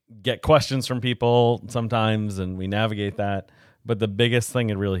get questions from people sometimes, and we navigate that. But the biggest thing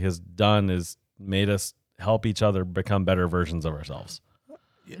it really has done is made us help each other become better versions of ourselves.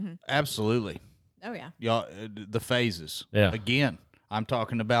 Absolutely. Oh yeah. Y'all, the phases. Yeah. Again, I'm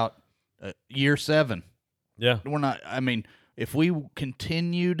talking about year 7. Yeah. We're not. I mean, if we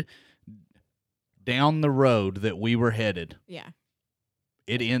continued down the road that we were headed, Yeah.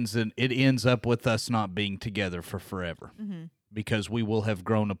 it ends up with us not being together for forever, Mm-hmm. because we will have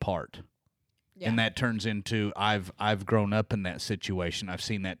grown apart. Yeah. And that turns into I've grown up in that situation. I've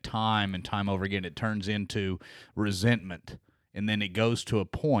seen that time and time over again. It turns into resentment. And then it goes to a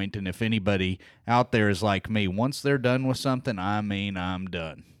point, and if anybody out there is like me, once they're done with something, I mean, I'm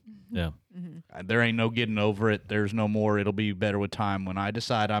done. Yeah. There ain't no getting over it. There's no more. It'll be better with time. When I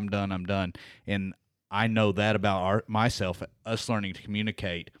decide I'm done, I'm done. And I know that about myself, us learning to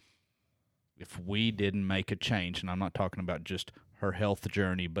communicate. If we didn't make a change, and I'm not talking about just her health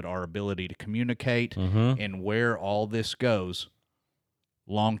journey, but our ability to communicate and where all this goes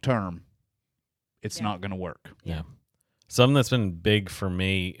long term, it's not going to work. Yeah. Something that's been big for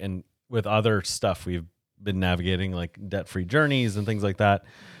me, and with other stuff we've been navigating, like debt-free journeys and things like that,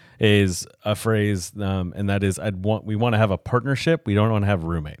 is a phrase, and that is, we want to have a partnership. We don't want to have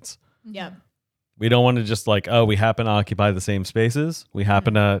roommates. Yep. We don't want to just like, oh, we happen to occupy the same spaces. We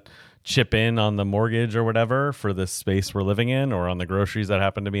happen to chip in on the mortgage or whatever for the space we're living in, or on the groceries that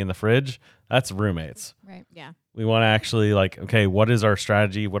happen to be in the fridge. That's roommates. Right. Yeah. We want to actually like, okay, what is our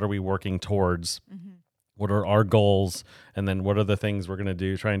strategy? What are we working towards? What are our goals? And then what are the things we're going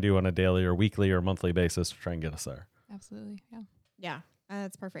to try and do on a daily or weekly or monthly basis to try and get us there? Absolutely. Yeah. Yeah.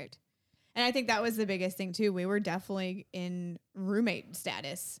 That's perfect. And I think that was the biggest thing too. We were definitely in roommate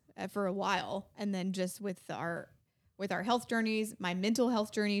status for a while, and then just with our health journeys, my mental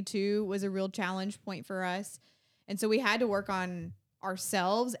health journey too was a real challenge point for us. And so we had to work on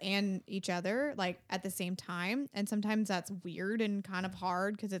ourselves and each other like at the same time. And sometimes that's weird and kind of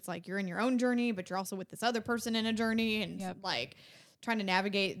hard, because it's like you're in your own journey, but you're also with this other person in a journey, and like trying to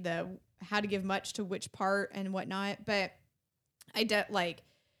navigate how to give much to which part and whatnot. But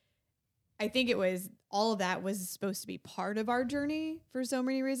I think it was all of that was supposed to be part of our journey for so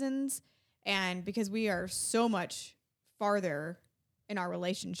many reasons. And because we are so much farther in our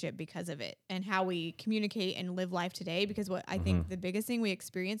relationship because of it, and how we communicate and live life today. Because what I think the biggest thing we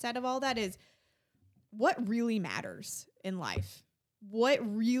experience out of all that is what really matters in life. What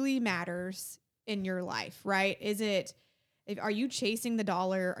really matters in your life, right? Are you chasing the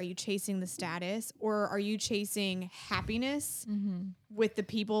dollar? Are you chasing the status? Or are you chasing happiness with the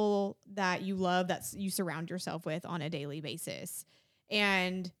people that you love, that you surround yourself with on a daily basis?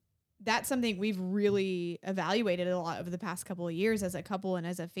 And that's something we've really evaluated a lot over the past couple of years as a couple and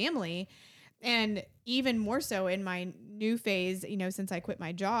as a family. And even more so in my new phase, since I quit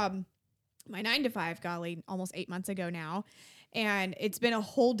my job, my 9-to-5, golly, almost 8 months ago now. And it's been a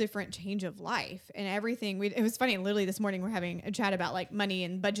whole different change of life and everything. It was funny. Literally this morning, we're having a chat about like money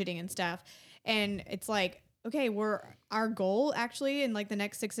and budgeting and stuff. And it's like, okay, our goal actually in like the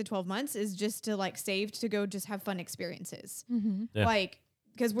next 6 to 12 months is just to like save to go just have fun experiences. Yeah. Like,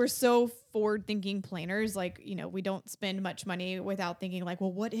 because we're so forward thinking planners, like, we don't spend much money without thinking like,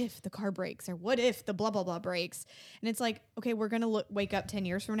 well, what if the car breaks, or what if the blah, blah, blah breaks? And it's like, okay, we're going to wake up 10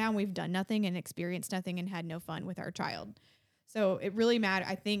 years from now and we've done nothing and experienced nothing and had no fun with our child. So it really mattered.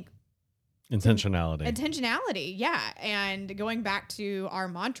 I think intentionality. Yeah. And going back to our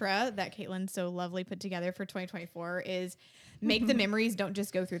mantra that Caitlin so lovely put together for 2024 is make the memories, don't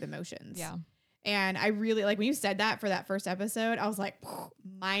just go through the motions. Yeah. And I really like when you said that for that first episode, I was like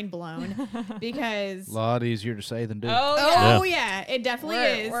mind blown because A lot easier to say than do. oh yeah, it definitely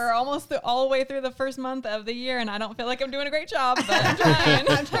is. We're almost all the way through the first month of the year, and I don't feel like I'm doing a great job, but I'm trying.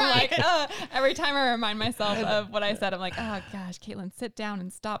 I'm like, every time I remind myself of what I said, I'm like, oh gosh, Caitlin, sit down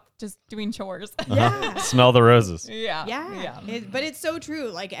and stop just doing chores. Yeah. Smell the roses. Yeah. But it's so true.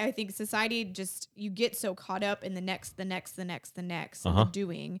 Like I think society just you get so caught up in the next, and the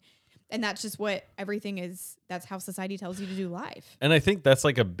doing. And that's just what everything is. That's how society tells you to do life. And I think that's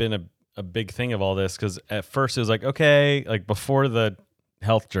like been a big thing of all this, because at first it was like, okay, like before the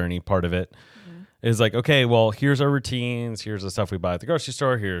health journey part of it is like, okay, well, here's our routines. Here's the stuff we buy at the grocery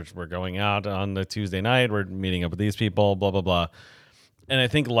store. We're going out on the Tuesday night. We're meeting up with these people, blah, blah, blah. And I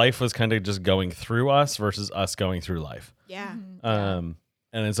think life was kind of just going through us versus us going through life. Yeah. And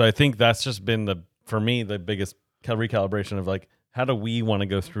so I think that's just been for me, the biggest recalibration of like, how do we want to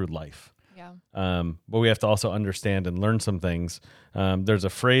go through life? Yeah. But we have to also understand and learn some things. There's a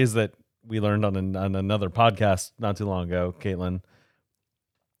phrase that we learned on another podcast not too long ago, Caitlin,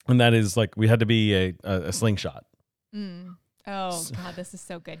 and that is like we had to be a slingshot. Oh God, this is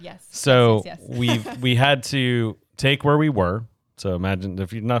so good. Yes. So yes. we had to take where we were. So imagine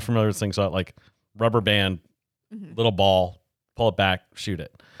if you're not familiar with slingshot, like rubber band, little ball, pull it back, shoot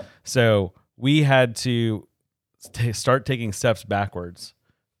it. So we had to start taking steps backwards,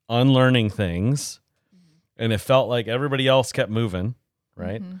 unlearning things, and it felt like everybody else kept moving,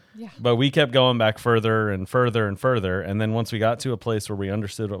 right? Yeah. But we kept going back further and further and further, and then once we got to a place where we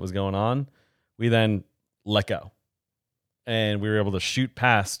understood what was going on, we then let go, and we were able to shoot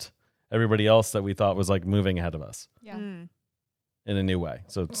past everybody else that we thought was like moving ahead of us Yeah. in a new way.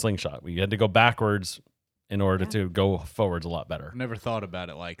 So slingshot, we had to go backwards in order to go forwards a lot better. Never thought about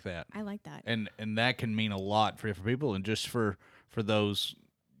it like that. I like that. And that can mean a lot for different people, and just for those,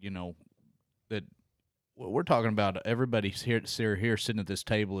 that we're talking about. Everybody here sitting at this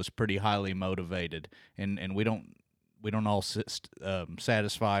table is pretty highly motivated, and we don't all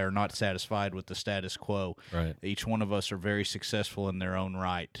satisfy or not satisfied with the status quo. Right. Each one of us are very successful in their own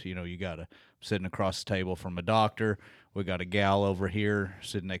right. You got sitting across the table from a doctor. We got a gal over here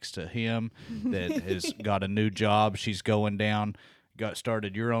sitting next to him that has got a new job. She's going down. Got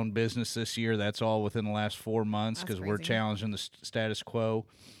started your own business this year. That's all within the last 4 months because we're challenging the status quo.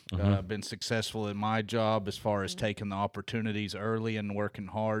 Been successful in my job as far as taking the opportunities early and working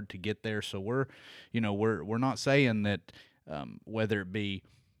hard to get there. So we're not saying that whether it be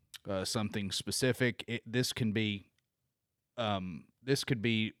something specific, this could be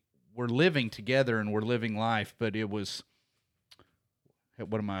we're living together and we're living life, but it was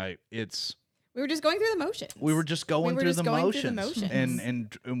we were just going through the motions. We were just going through the motions.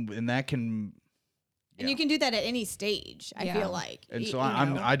 And that can. And you can do that at any stage, I feel like. And so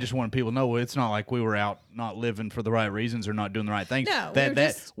I just want people to know it's not like we were out not living for the right reasons or not doing the right things. No,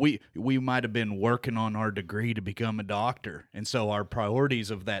 we might have been working on our degree to become a doctor. And so our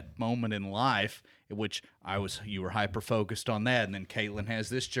priorities of that moment in life, which you were hyper focused on that, and then Caitlin has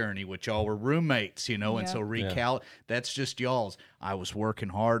this journey, which y'all were roommates, and so that's just y'all's. I was working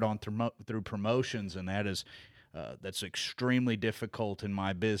hard on through promotions, and that's extremely difficult in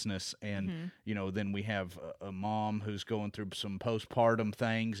my business. And, then we have a mom who's going through some postpartum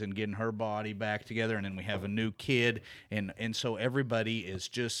things and getting her body back together. And then we have a new kid. And so everybody is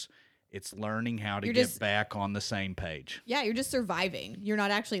it's learning how to get back on the same page. Yeah, you're just surviving. You're not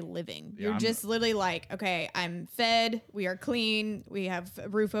actually living. You're just literally like, okay, I'm fed, we are clean, we have a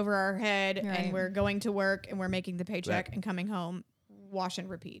roof over our head, and we're going to work, and we're making the paycheck and coming home, wash and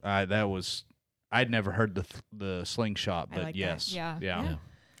repeat. I'd never heard the slingshot, but like yes. that. Yeah.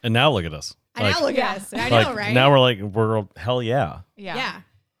 And now look at us. Now look at us. I like, know, right? Now we're hell yeah. Yeah.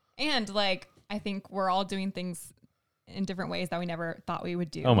 And I think we're all doing things in different ways that we never thought we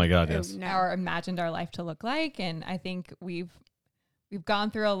would do. Oh my God, yes. Or imagined our life to look like. And I think we've gone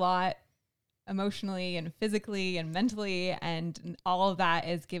through a lot emotionally and physically and mentally, and all of that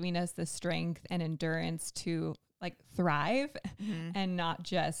is giving us the strength and endurance to thrive and not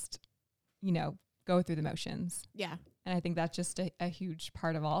just, go through the motions. Yeah. And I think that's just a huge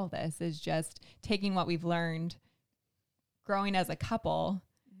part of all of this is just taking what we've learned, growing as a couple,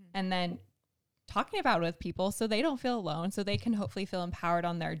 and then talking about it with people so they don't feel alone, so they can hopefully feel empowered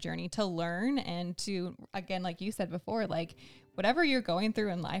on their journey to learn and to, again, like you said before, whatever you're going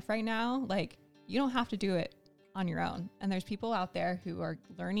through in life right now, you don't have to do it on your own. And there's people out there who are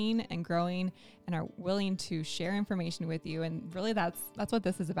learning and growing and are willing to share information with you. And really that's what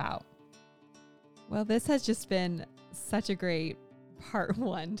this is about. Well, this has just been such a great part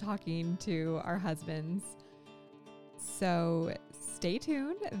one, talking to our husbands. So stay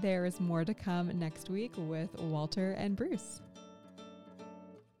tuned. There is more to come next week with Walter and Bruce.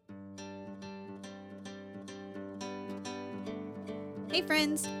 Hey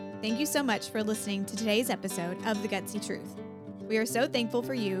friends, thank you so much for listening to today's episode of The Gutsy Truth. We are so thankful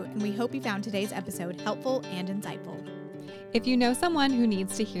for you, and we hope you found today's episode helpful and insightful. If you know someone who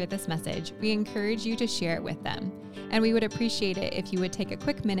needs to hear this message, we encourage you to share it with them. And we would appreciate it if you would take a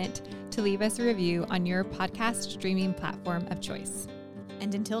quick minute to leave us a review on your podcast streaming platform of choice.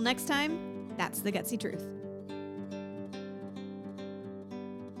 And until next time, that's The Gutsy Truth.